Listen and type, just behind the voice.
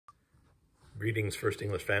Greetings, First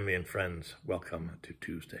English family and friends. Welcome to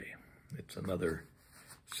Tuesday. It's another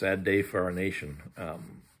sad day for our nation.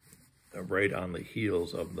 Right on the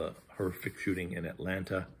heels of the horrific shooting in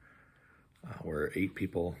Atlanta, where 8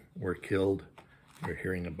 people were killed. We're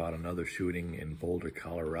hearing about another shooting in Boulder,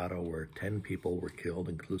 Colorado, where 10 people were killed,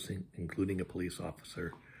 including a police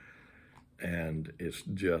officer. And it's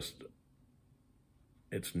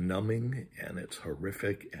numbing, and it's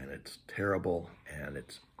horrific, and it's terrible, and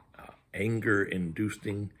it's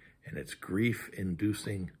anger-inducing, and it's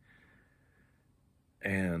grief-inducing,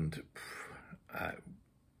 and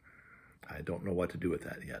I don't know what to do with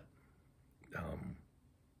that yet. And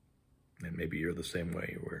maybe you're the same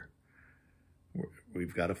way.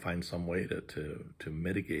 We've got to find some way to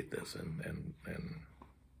mitigate this, and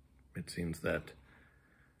it seems that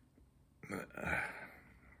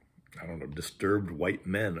I don't know, disturbed white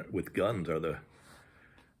men with guns are the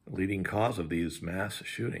leading cause of these mass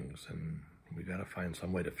shootings, and we got to find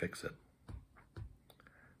some way to fix it.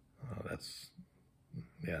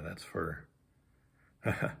 That's for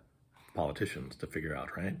politicians to figure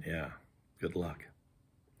out, right? Yeah, good luck.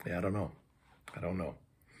 Yeah, I don't know.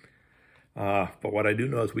 But what I do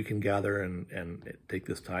know is we can gather and take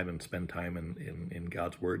this time and spend time in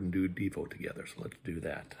God's Word and do Devo together. So let's do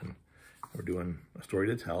that. And we're doing a story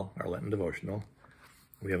to tell, our Lenten devotional.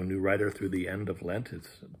 We have a new writer through the end of Lent.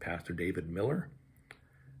 It's Pastor David Miller,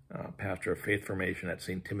 pastor of Faith Formation at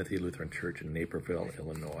St. Timothy Lutheran Church in Naperville,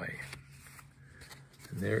 Illinois.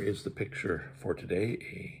 And there is the picture for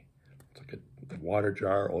today. It's like a water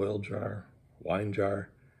jar, oil jar, wine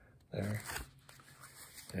jar there.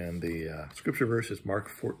 And the scripture verse is Mark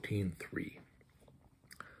 14:3.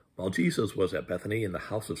 While Jesus was at Bethany in the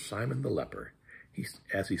house of Simon the leper,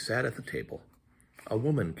 as he sat at the table, a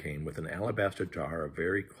woman came with an alabaster jar of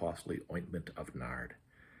very costly ointment of nard,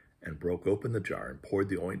 and broke open the jar and poured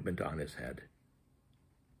the ointment on his head.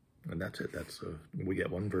 And that's it. We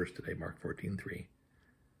get one verse today, Mark 14:3.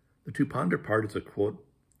 The to ponder part is a quote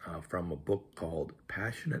from a book called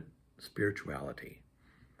Passionate Spirituality.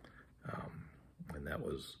 And that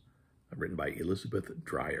was written by Elizabeth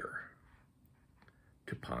Dreyer.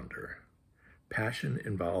 To ponder. Passion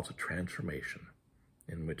involves a transformation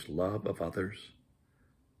in which love of others,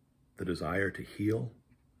 the desire to heal,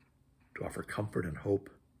 to offer comfort and hope,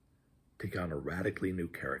 take on a radically new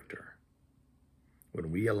character. When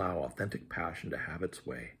we allow authentic passion to have its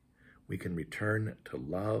way, we can return to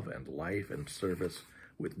love and life and service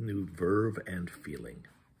with new verve and feeling.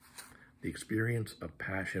 The experience of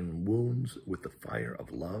passion wounds with the fire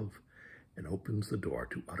of love and opens the door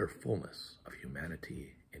to utter fullness of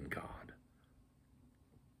humanity in God.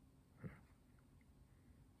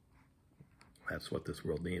 That's what this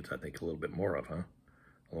world needs, I think, a little bit more of, huh?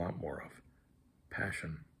 A lot more of.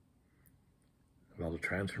 Passion. Well, the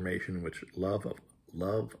transformation in which love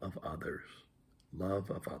of others,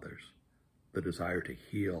 the desire to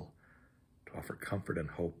heal, to offer comfort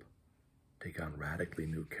and hope, take on radically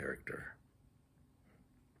new character.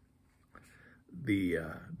 The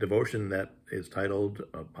devotion that is titled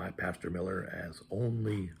by Pastor Miller as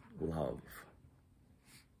Only Love.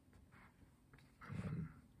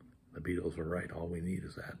 The Beatles were right. All we need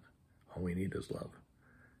is that. All we need is love.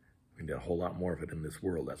 We need a whole lot more of it in this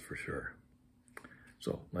world, that's for sure.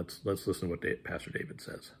 So let's listen to what Pastor David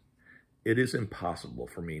says. It is impossible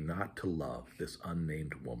for me not to love this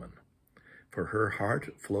unnamed woman, for her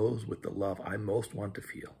heart flows with the love I most want to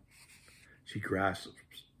feel. She grasps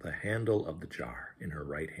the handle of the jar in her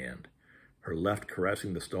right hand, her left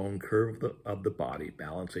caressing the stone curve of the body,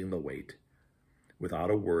 balancing the weight. Without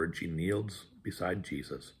a word, she kneels beside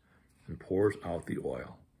Jesus and pours out the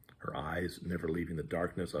oil, her eyes never leaving the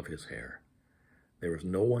darkness of his hair. There is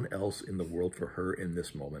no one else in the world for her in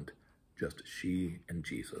this moment, just she and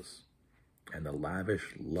Jesus, and the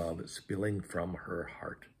lavish love spilling from her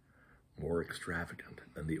heart, more extravagant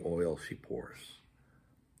than the oil she pours.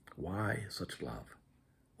 Why such love?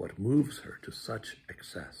 What moves her to such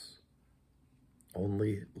excess?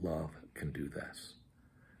 Only love can do this.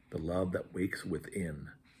 The love that wakes within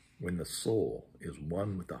when the soul is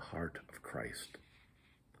one with the heart of Christ.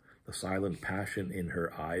 The silent passion in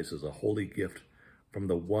her eyes is a holy gift from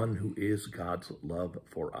the one who is God's love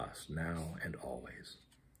for us now and always.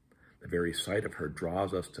 The very sight of her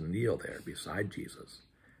draws us to kneel there beside Jesus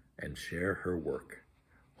and share her work,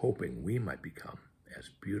 hoping we might become as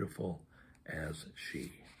beautiful as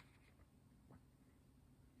she.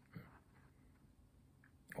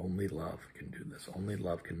 Only love can do this. Only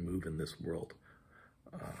love can move in this world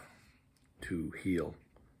to heal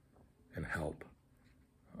and help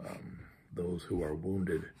those who are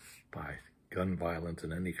wounded by gun violence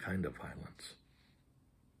and any kind of violence.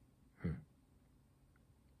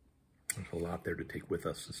 lot there to take with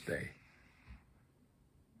us this day.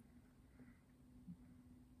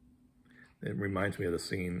 It reminds me of the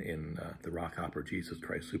scene in the rock opera Jesus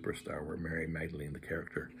Christ Superstar, where Mary Magdalene, the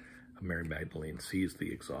character of Mary Magdalene, sees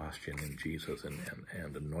the exhaustion in Jesus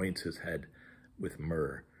and anoints his head with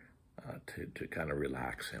myrrh to kind of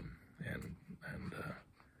relax him and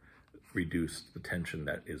reduce the tension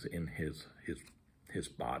that is in his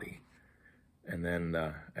body. And then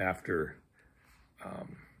after,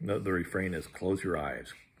 the refrain is, "Close your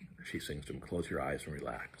eyes." She sings to him, "Close your eyes and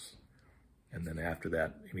relax." And then after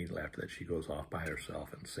that, immediately after that, she goes off by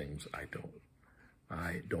herself and sings, I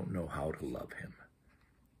don't know how to love him.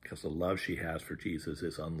 Because the love she has for Jesus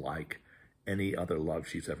is unlike any other love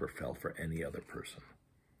she's ever felt for any other person.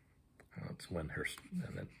 That's when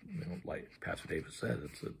like Pastor David said,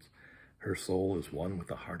 it's her soul is one with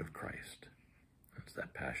the heart of Christ. It's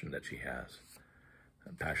that passion that she has,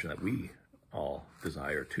 a passion that we all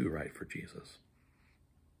desire too, right, for Jesus.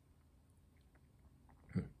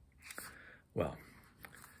 Well,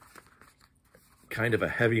 kind of a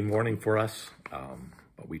heavy morning for us,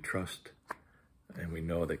 but we trust and we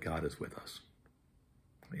know that God is with us,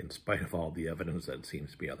 in spite of all the evidence that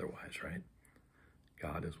seems to be otherwise, right?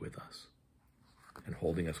 God is with us and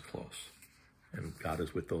holding us close. And God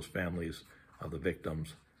is with those families of the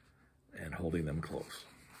victims and holding them close.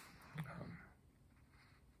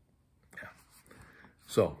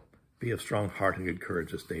 So, be of strong heart and good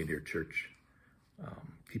courage this day, dear church.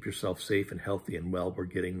 Keep yourself safe and healthy and well. We're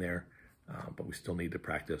getting there, but we still need to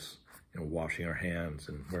practice, washing our hands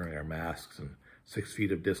and wearing our masks and 6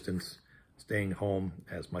 feet of distance, staying home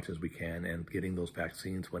as much as we can, and getting those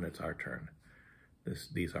vaccines when it's our turn.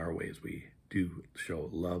 These are ways we do show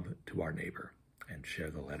love to our neighbor and share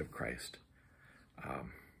the light of Christ.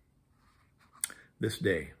 This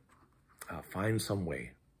day, find some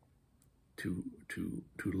way to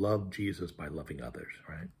love Jesus by loving others,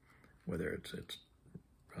 right? Whether it's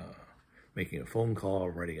making a phone call,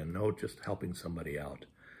 writing a note, just helping somebody out.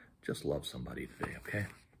 Just love somebody today, okay?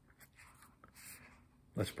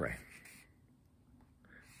 Let's pray.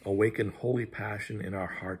 Awaken holy passion in our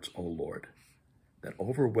hearts, O Lord, that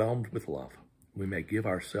overwhelmed with love, we may give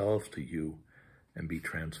ourselves to you and be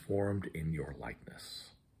transformed in your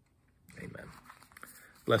likeness. Amen.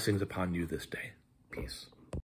 Blessings upon you this day. Peace.